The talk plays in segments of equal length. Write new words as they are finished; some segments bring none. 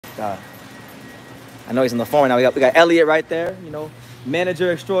God. I know he's on the phone now. We got Elliot right there, you know,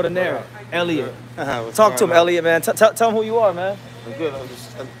 manager extraordinaire. Elliot. Talk to him, Elliot, man. Tell him who you are, man. I'm good. I'm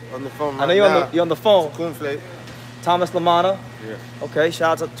just on the phone right I know you're on the phone. Cornflake. Thomas Lamanna. Yeah. Okay,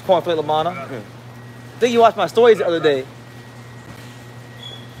 shout out to Cornflake Lamanna. I think you watched my stories the other day.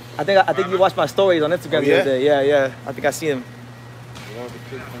 I think you watched my stories on Instagram the other day. Yeah. I think I see him. One of the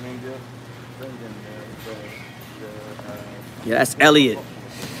kids from India. Yeah, that's Elliot.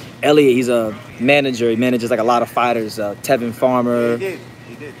 Elliot, he's a manager. He manages like a lot of fighters. Tevin Farmer. He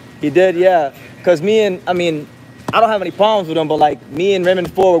did. He did, yeah. Because I don't have any problems with him, but like me and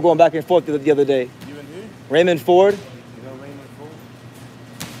Raymond Ford were going back and forth the other day. You and who? Raymond Ford. You know Raymond Ford?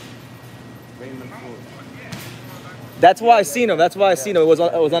 Raymond Ford. That's why I seen him. It was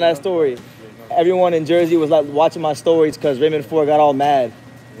on that story. Everyone in Jersey was like watching my stories because Raymond Ford got all mad.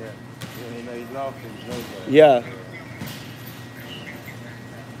 Yeah. You know, he's laughing. Yeah.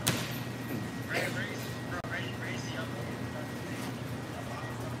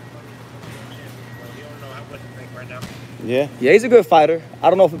 Yeah. Yeah, he's a good fighter. I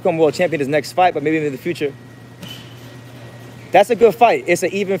don't know if he'll become world champion his next fight, but maybe in the future. That's a good fight. It's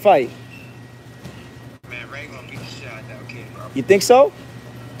an even fight. Man, Ray gonna beat the shit out of that kid, bro. You think so?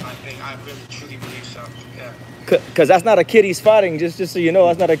 I really truly believe so. Yeah. Cause that's not a kid he's fighting. Just so you know,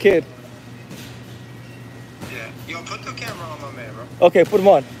 that's not a kid. Yeah. Yo, put the camera on my man, bro. Okay, put him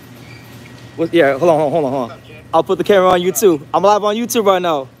on. Yeah, hold on. I'll put the camera on you too. I'm live on YouTube right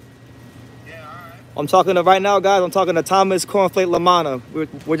now. I'm talking to right now, guys. I'm talking to Thomas Cornflake Lamanna.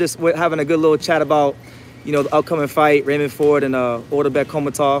 We're having a good little chat about, you know, the upcoming fight, Raymond Ford and Otabek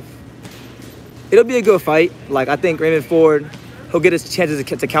Kholmatov. It'll be a good fight. Like I think Raymond Ford, he'll get his chances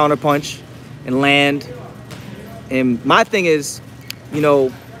to counter punch and land. And my thing is, you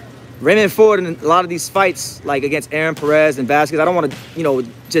know, Raymond Ford in a lot of these fights, like against Aaron Perez and Vasquez, I don't want to, you know,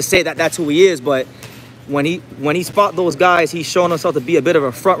 just say that that's who he is, but when he spot those guys, he's showing himself to be a bit of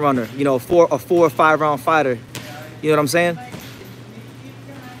a front runner, you know, for a 4 or 5 round fighter. You know what I'm saying?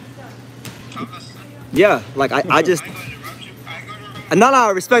 Yeah, like I just I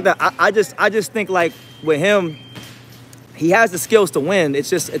respect that. I just think like with him, he has the skills to win.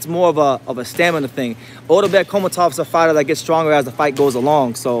 It's more of a stamina thing. Otabek Kholmatov's a fighter that gets stronger as the fight goes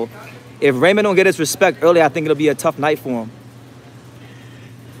along. So if Raymond don't get his respect early, I think it'll be a tough night for him.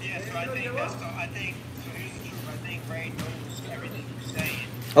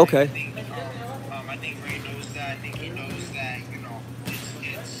 Okay. I think Ray knows that. I think he knows that, you know,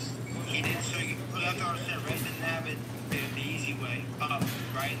 he didn't show you. You have to understand, Ray didn't have it the easy way up,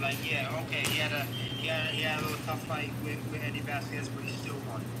 right? Like, yeah, okay, he had a little tough fight with Eddie Vasquez, but he still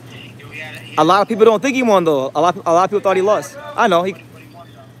won. You know, a lot of people don't think he won though. A lot of people thought he lost. I know he. But he won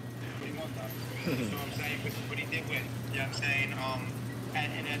though. You know what I'm saying? But he did win. You know what I'm saying?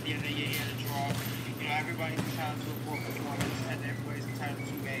 And at the end of the year, he had a draw. You know, everybody's entitled to a poor performance, and everybody's entitled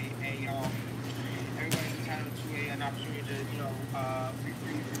to an opportunity to, you know,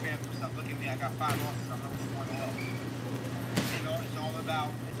 revamp himself. Look at me, I got 5 losses. I'm number 1 in the world. You know, it's all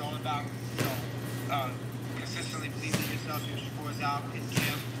about, you know, consistently believing in yourself. Your scores out in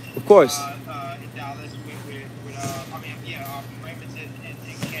camp. Of course. In Dallas Raymond's in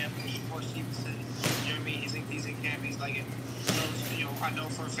camp. Support Stevenson. You know what I mean? He's in camp. He's like, you know, I know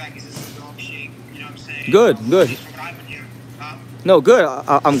for a fact he's in some dog shape. You know what I'm saying? Good. No, good.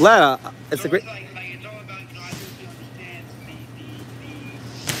 I'm glad. It's a great. It's all about, you know, I think he understands the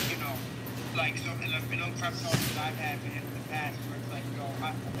you know, like, so, and I've been on prep talks that I've had with him in the past where it's like, you know,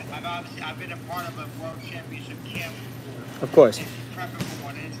 I've been a part of a world championship camp before. Of course. And prepping for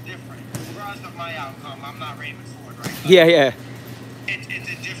one, and it's different. Regardless of my outcome, I'm not Raymond Ford, right? Like, Yeah. It's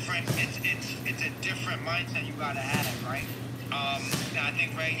a different mindset you gotta have, right? And I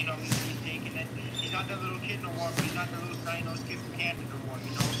think Ray, you know, he's taking it. He's not that little kid no more, but he's not the little nose kid from Canada no more,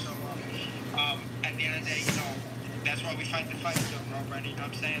 you know. So at the end of the day, you know, that's why we fight the fights, though, bro, Brandon. You know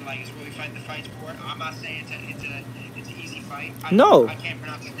what I'm saying? Like, it's what we fight the fights for. I'm not saying it's an easy fight. I can't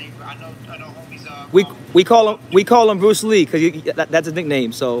pronounce his name, but I know homies. We call him Bruce Lee because that's a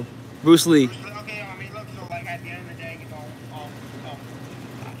nickname. So Bruce Lee. Okay, I mean, look. So like at the end of the day, you know,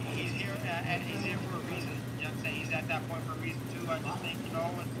 he's here and he's here for a reason. You know what I'm saying? He's at that point for a reason too. I just think, you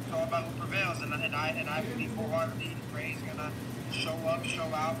know, it's all about who prevails, and I believe wholeheartedly Ray's gonna show up, show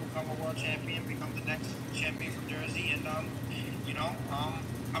out, become a world champion, become the next champion from Jersey, and you know,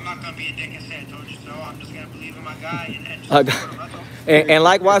 I'm not gonna be a dick and say I told you so. I'm just gonna believe in my guy and just and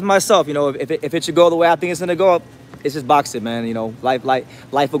likewise myself. You know, if it should go the way I think it's gonna go, it's just boxing, man. You know, life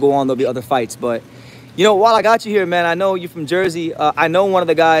will go on. There'll be other fights, but you know, while I got you here, man, I know you're from Jersey. I know one of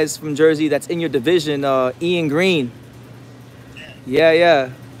the guys from Jersey that's in your division, Ian Green. Yeah.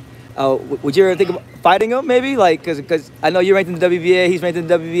 Would you ever think about fighting him? Maybe like because I know you're ranked in the WBA, he's ranked in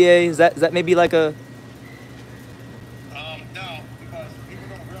the WBA. Is that maybe like a? No, because people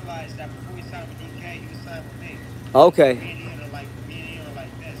don't realize that before he signed with DK, he was signed with me. Okay. Me and Ian are like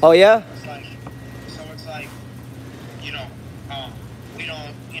this. Oh yeah. It's like, you know, we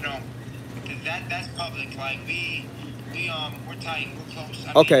don't, that's public. Like we're tight, we're close.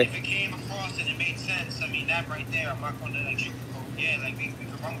 I Okay. mean, if it came across and it made sense, I mean that right there, I'm not going to like sugarcoat. Yeah, like we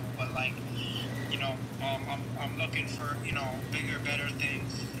could rumble, but like, I'm looking for bigger, better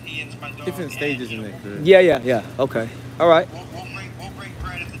things. Ian's my dog. Different stages in their career. Yeah. Okay. All right. We'll break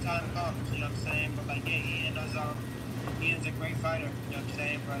bread if the time comes. You know what I'm saying? But like, yeah, Ian's a great fighter. You know what I'm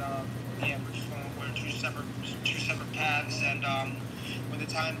saying? But yeah, we're two separate paths, and when the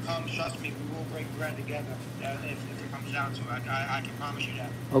time comes, trust me, we will break bread together. If it comes down to it, I can promise you that.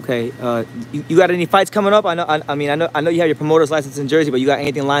 Okay. You got any fights coming up? I know you have your promoter's license in Jersey, but you got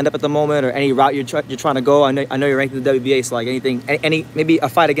anything lined up at the moment, or any route you're trying to go? I know you're ranked in the WBA, so like anything, any maybe a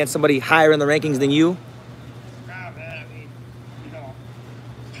fight against somebody higher in the rankings than you? Nah, man. I mean,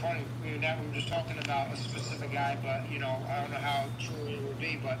 it's funny. We were just talking about a specific guy, but I don't know how true it will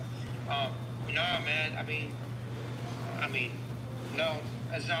be, but nah, man. I mean, no.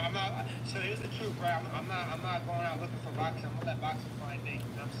 I'm not. So here's the truth, bro. I'm not going out looking for boxing. I'm gonna let boxing find me. You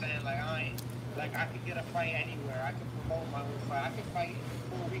know what I'm saying? Like I could get a fight anywhere. I could promote my own fight. I could fight in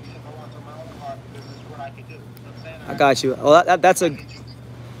 4 weeks if I want on my own card because this is what I could do. You know what I'm saying? I got you. Well,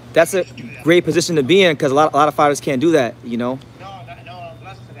 that's a great position to be in because a lot of fighters can't do that. No, I'm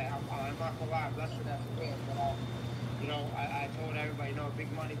blessed for that. I'm not gonna lie, I'm blessed for that for real. But I told everybody, big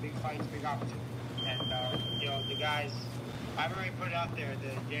money, big fights, big opportunity, and the guys. I've already put it out there,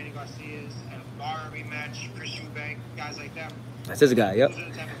 the Danny Garcias and Lara rematch, Chris Eubank, guys like that. That's his guy. Yep. Those are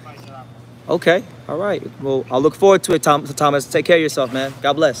the type of fights that I want. Okay. All right. Well, I'll look forward to it, Thomas. Take care of yourself, man.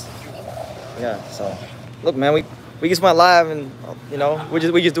 God bless. Yeah. So, look, man, we just went live, and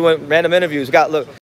we just doing random interviews. We got look.